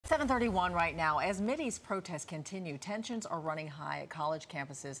7:31 right now. As Mideast protests continue, tensions are running high at college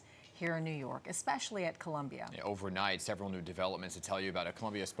campuses here in New York, especially at Columbia. Yeah, overnight, several new developments to tell you about. A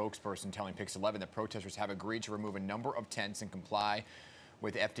Columbia spokesperson telling Pix 11 that protesters have agreed to remove a number of tents and comply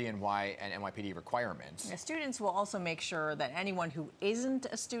with FDNY and NYPD requirements. Now, students will also make sure that anyone who isn't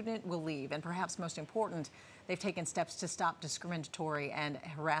a student will leave. And perhaps most important, they've taken steps to stop discriminatory and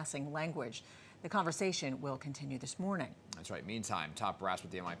harassing language. The conversation will continue this morning. That's right. Meantime, top brass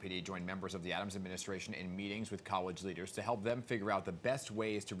with the NYPD joined members of the Adams administration in meetings with college leaders to help them figure out the best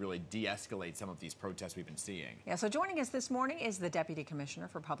ways to really de-escalate some of these protests we've been seeing. Yeah, so joining us this morning is the Deputy Commissioner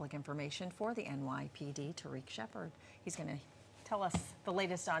for Public Information for the NYPD, Tariq Shepard. He's going to tell us the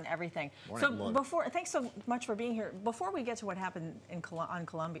latest on everything. Thanks so much for being here. Before we get to what happened at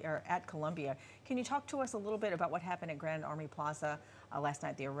Columbia, can you talk to us a little bit about what happened at Grand Army Plaza last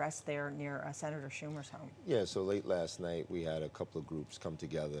night, the arrest there near Senator Schumer's home? Yeah, so late last night we had a couple of groups come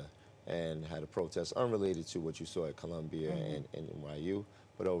together and had a protest unrelated to what you saw at Columbia and NYU,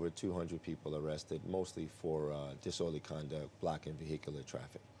 but over 200 people arrested, mostly for disorderly conduct, blocking vehicular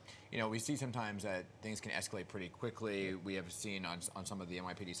traffic. You know, we see sometimes that things can escalate pretty quickly. We have seen on some of the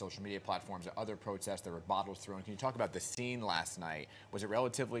NYPD social media platforms that other protests, there were bottles thrown. Can you talk about the scene last night? Was it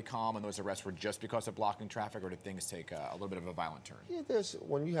relatively calm and those arrests were just because of blocking traffic, or did things take a little bit of a violent turn? Yeah,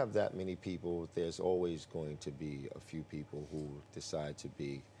 when you have that many people, there's always going to be a few people who decide to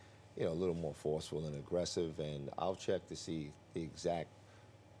be, a little more forceful and aggressive, and I'll check to see the exact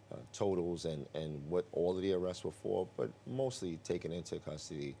totals and what all of the arrests were for, but mostly taken into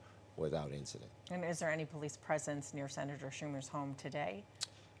custody without incident. And is there any police presence near Senator Schumer's home today?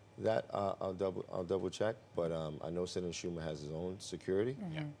 That I'll double check, but I know Senator Schumer has his own security.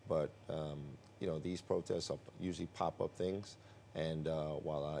 But these protests usually pop up things, and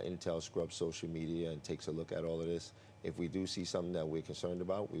while our intel scrubs social media and takes a look at all of this, if we do see something that we're concerned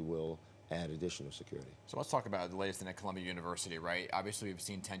about, we will add additional security. So let's talk about the latest in at Columbia University, right? Obviously, we've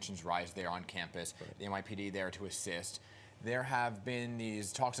seen tensions rise there on campus. Right. The NYPD there to assist. There have been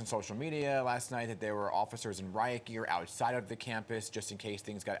these talks on social media last night that there were officers in riot gear outside of the campus just in case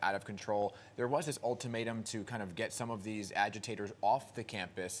things got out of control. There was this ultimatum to kind of get some of these agitators off the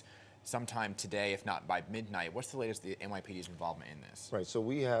campus sometime today, if not by midnight. What's the latest the NYPD's involvement in this? Right, so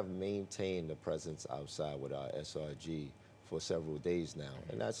we have maintained a presence outside with our SRG for several days now,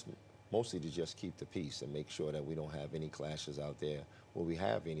 and that's mostly to just keep the peace and make sure that we don't have any clashes out there where we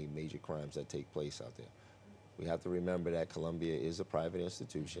have any major crimes that take place out there. We have to remember that Columbia is a private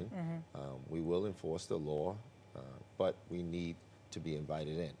institution. We will enforce the law, but we need to be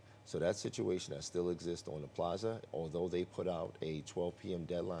invited in. So that situation that still exists on the plaza, although they put out a 12 p.m.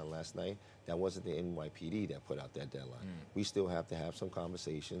 deadline last night, that wasn't the NYPD that put out that deadline. We still have to have some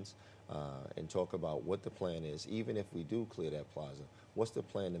conversations and talk about what the plan is. Even if we do clear that plaza, what's the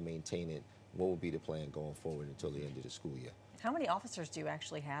plan to maintain it? What will be the plan going forward until the end of the school year? How many officers do you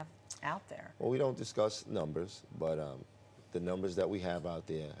actually have out there? Well, we don't discuss numbers, but the numbers that we have out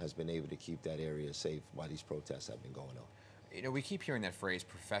there has been able to keep that area safe while these protests have been going on. You know, we keep hearing that phrase,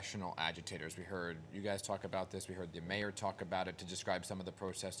 professional agitators. We heard you guys talk about this. We heard the mayor talk about it to describe some of the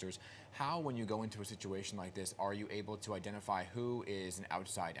protesters. How, when you go into a situation like this, are you able to identify who is an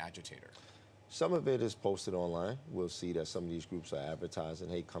outside agitator? Some of it is posted online. We'll see that some of these groups are advertising,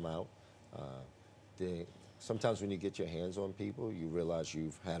 hey, come out. Sometimes when you get your hands on people, you realize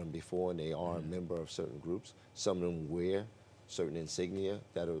you've had them before and they are a member of certain groups. Some of them wear certain insignia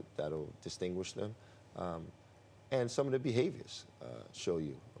that'll distinguish them. And some of the behaviors show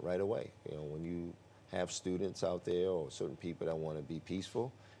you right away. You know, when you have students out there or certain people that want to be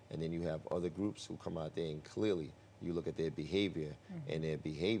peaceful, and then you have other groups who come out there and clearly you look at their behavior, and their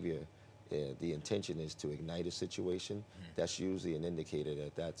behavior, the intention is to ignite a situation. That's usually an indicator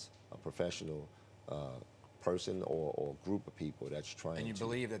that that's a professional person or group of people that's trying to... And you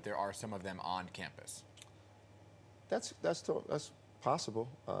believe that there are some of them on campus? That's possible.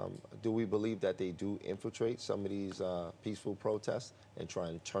 Do we believe that they do infiltrate some of these peaceful protests and try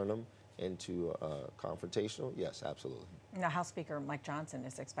and turn them into confrontational? Yes, absolutely. Now, House Speaker Mike Johnson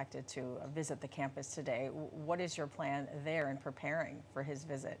is expected to visit the campus today. What is your plan there in preparing for his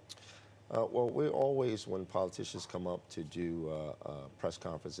visit? Well, we're always, when politicians come up to do press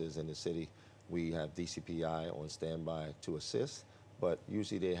conferences in the city, we have DCPI on standby to assist, but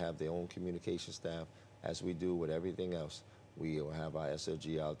usually they have their own communication staff, as we do with everything else. We will have our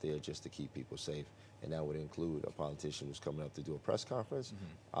SRG out there just to keep people safe. and that would include a politician who's coming up to do a press conference.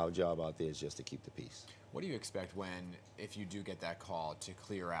 Our job out there is just to keep the peace. What do you expect if you do get that call to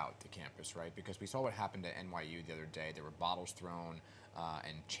clear out the campus, right? Because we saw what happened at NYU the other day. There were bottles thrown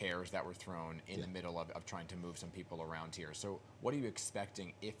and chairs that were thrown in the middle of trying to move some people around here. So what are you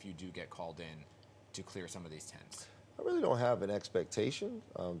expecting if you do get called in to clear some of these tents? I really don't have an expectation.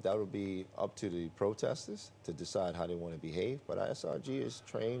 That would be up to the protesters to decide how they want to behave. But SRG is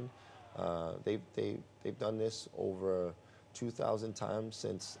trained. They've done this over 2,000 times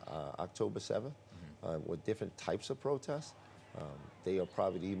since October 7th with different types of protests. They are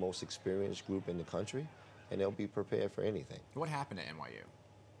probably the most experienced group in the country, and they'll be prepared for anything. What happened at NYU?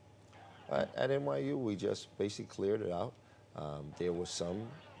 At NYU, we just basically cleared it out. There were some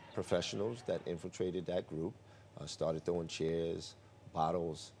professionals that infiltrated that group, started throwing chairs,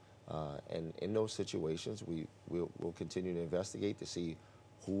 bottles, and in those situations, we'll continue to investigate to see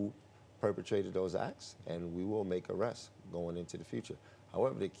who perpetrated those acts, and we will make arrests going into the future.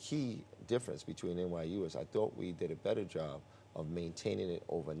 However, the key difference between NYU is I thought we did a better job of maintaining it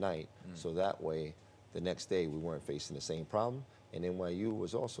overnight, so that way the next day we weren't facing the same problem. And NYU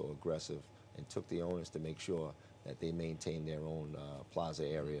was also aggressive and took the onus to make sure that they maintained their own plaza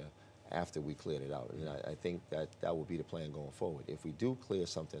area after we cleared it out. And I think that will be the plan going forward. If we do clear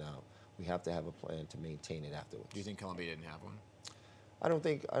something out, we have to have a plan to maintain it afterwards. Do you think Columbia didn't have one? I don't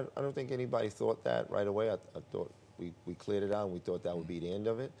think anybody thought that right away. I thought we cleared it out and we thought that would be the end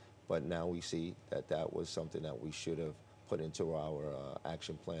of it. But now we see that that was something that we should have put into our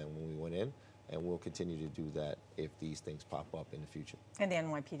action plan when we went in, and we'll continue to do that if these things pop up in the future. And the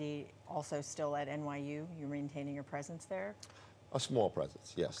NYPD also still at NYU? You're maintaining your presence there? A small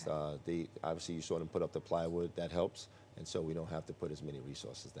presence, yes. Okay. Obviously, you saw them put up the plywood. That helps, and so we don't have to put as many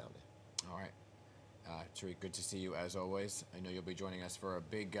resources down there. All right. Tariq, good to see you as always. I know you'll be joining us for a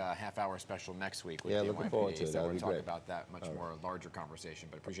big half-hour special next week with the looking NYPD, forward to it. so we're That'll going be to talk great. about that much more larger conversation,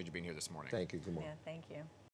 but appreciate you being here this morning. Thank you. Good morning. Yeah, thank you.